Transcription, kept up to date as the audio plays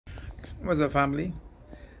What's up, family?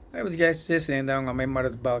 I was just sitting down on my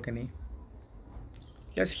mother's balcony,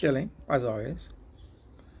 just chilling, as always.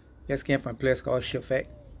 Just came from a place called Shafek.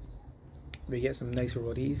 We get some nice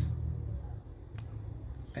rotis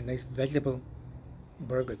and nice vegetable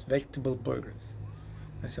burgers,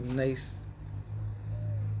 and some nice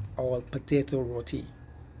all potato roti.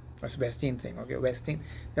 That's West Indian thing, okay?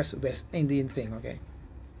 That's West Indian thing, okay?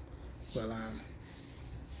 Well,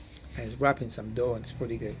 I was wrapping some dough and it's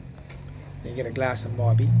pretty good. Then you get a glass of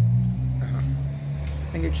Morby,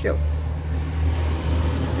 and you chill.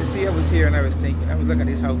 You see, I was here and I was thinking, I was looking at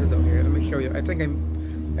these houses out here. Let me show you. I think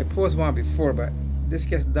I posted one before, but this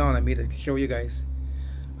gets down on me to show you guys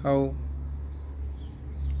how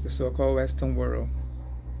the so-called Western world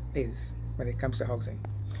is when it comes to housing.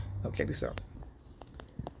 Now check this out.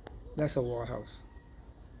 That's a wall house.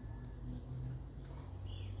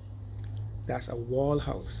 That's a wall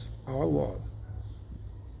house, all wall.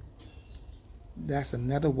 That's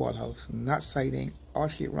another wall house, not siding or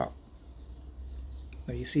sheetrock.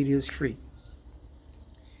 Now you see this tree.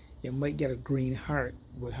 You might get a green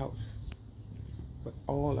hardwood house, but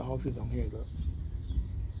all the houses down here, look,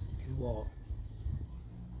 is wall.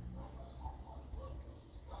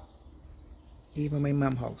 Even my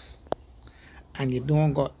mom's house, and you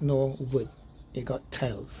don't got no wood, you got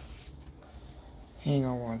tiles. Hang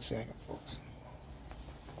on one second, folks.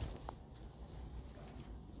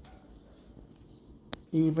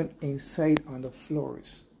 Even inside on the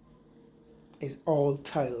floors, it's all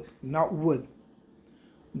tiles, not wood,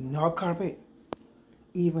 not carpet.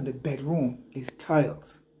 Even the bedroom is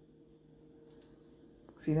tiles.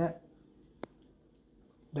 See that?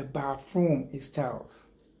 The bathroom is tiles.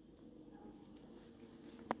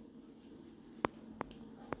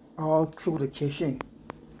 All through the kitchen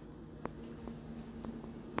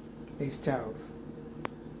is tiles.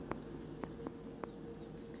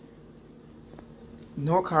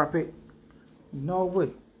 No carpet, no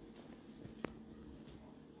wood.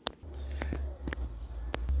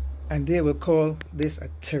 And they will call this a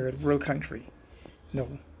third world country. No,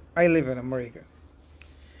 I live in America.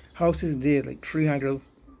 Houses there like 300,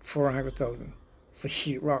 400,000 for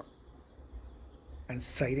sheetrock and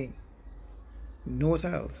siding. No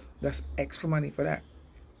tiles. That's extra money for that.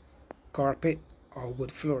 Carpet or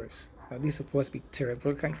wood floors. Now these are supposed to be third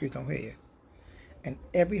world countries down here. And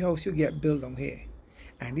every house you get built down here.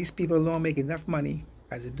 And these people don't make enough money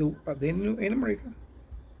as they do up there in America.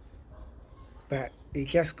 But it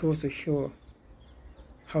just goes to show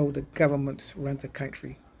how the governments run the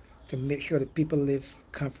country to make sure that people live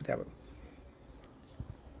comfortable.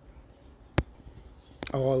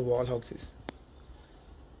 All wall houses.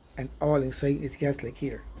 And all inside is just like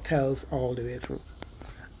here. Tiles all the way through.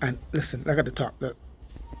 And listen, look at the top. Look.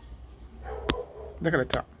 Look at the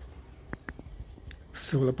top.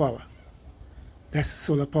 Solar power. That's a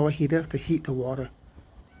solar power heater to heat the water.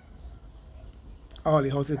 All the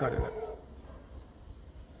houses got it.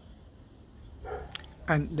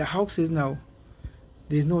 And the houses now,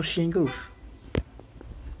 there's no shingles.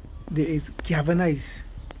 There is galvanized.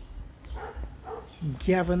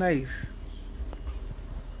 Galvanized.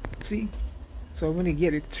 See? So when you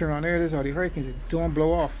get it turn on there, all the hurricanes, it don't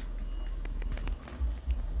blow off.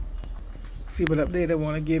 See, but up there they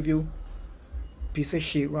want to give you a piece of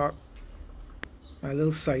sheetrock, a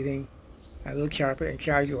little siding, a little carpet, and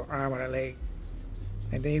charge you an arm and a leg.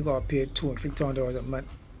 And then you gotta pay $250 a month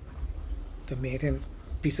to maintain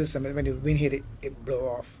a piece of cement. When the wind hit it, it blow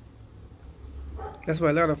off. That's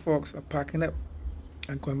why a lot of folks are packing up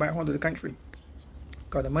and going back home to the country.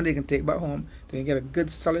 Because the money they can take back home, they can get a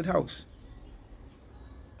good solid house.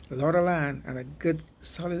 A lot of land and a good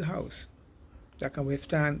solid house that can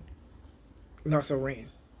withstand lots of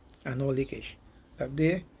rain and no leakage. Up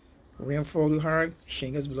there, rain fall too hard,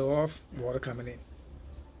 shingles blow off, water coming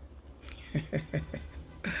in.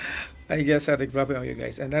 I guess I had to drop it on you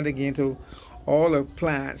guys. And then again to all the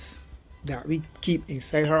plants that we keep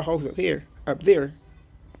inside our house up there.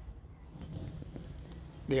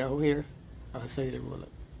 They are here. I'll say they roll up.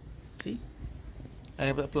 See? I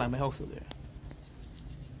have a plant in my house up there.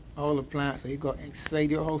 All the plants that you got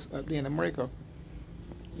inside your house up there in America,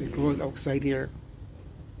 it grows outside here.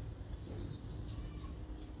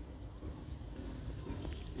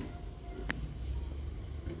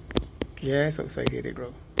 Yes, outside here they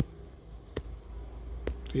grow.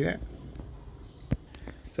 See that?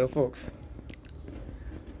 So folks,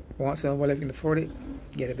 once in a while if you can afford it,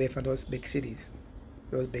 get away from those big cities,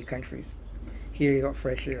 those big countries. Here you got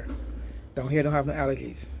fresh air. Down here don't have no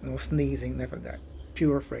allergies, no sneezing, nothing like that.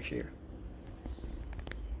 Pure fresh air.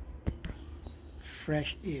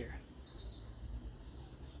 Fresh air.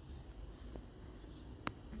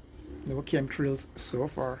 No chemtrails so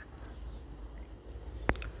far.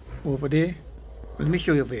 Over there, let me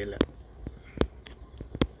show you over here.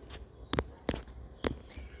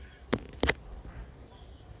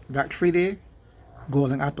 That tree there,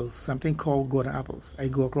 golden apples, something called golden apples. I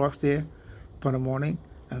go across there for the morning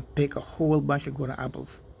and pick a whole bunch of golden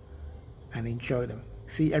apples and enjoy them.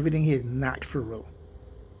 See, everything here is natural.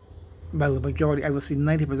 Well, the majority, I will see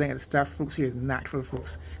 90% of the stuff fruits here is natural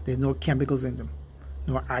fruits. There's no chemicals in them,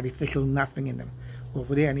 no artificial nothing in them.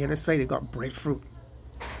 Over there on the other side, they got breadfruit.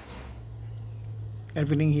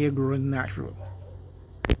 Everything here growing natural.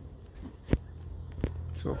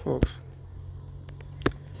 So, folks,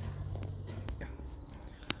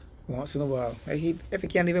 once in a while, if you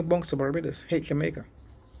can't even bunk to Barbados, hate Jamaica.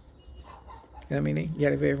 You know what I mean? You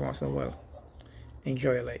gotta every once in a while.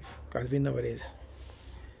 Enjoy your life, because we know it is.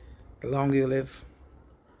 The longer you live,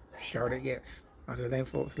 the shorter it gets. Until then,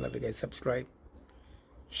 folks, love you guys. Subscribe,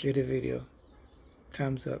 share the video,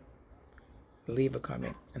 thumbs up, leave a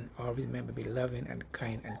comment, and always remember, be loving and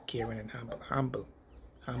kind and caring and humble.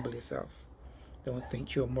 Humble yourself. Don't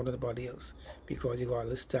think you're more than anybody else because you got all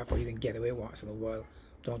this stuff or you can get away once in a while.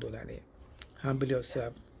 Don't do that there. Humble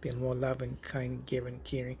yourself. Be more loving, kind, giving,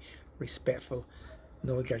 caring, respectful,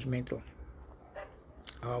 no judgmental.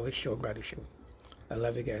 Always show gratitude. I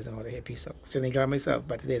love you guys. I'm out of here. Peace out. Still enjoy myself,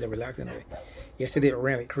 but today's a relaxing day. Yesterday it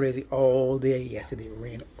rained like crazy all day. Yesterday it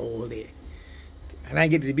rained all day. And I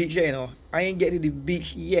ain't get to the beach yet, you know. I ain't get to the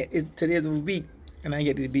beach yet. Today's a week, and I ain't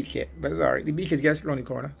get to the beach yet. But it's alright. The beach is just around the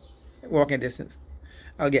corner. Walking distance.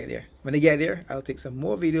 I'll get there. When I get there, I'll take some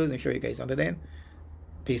more videos and show you guys. Until then,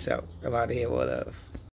 peace out. I'm out of here. What love.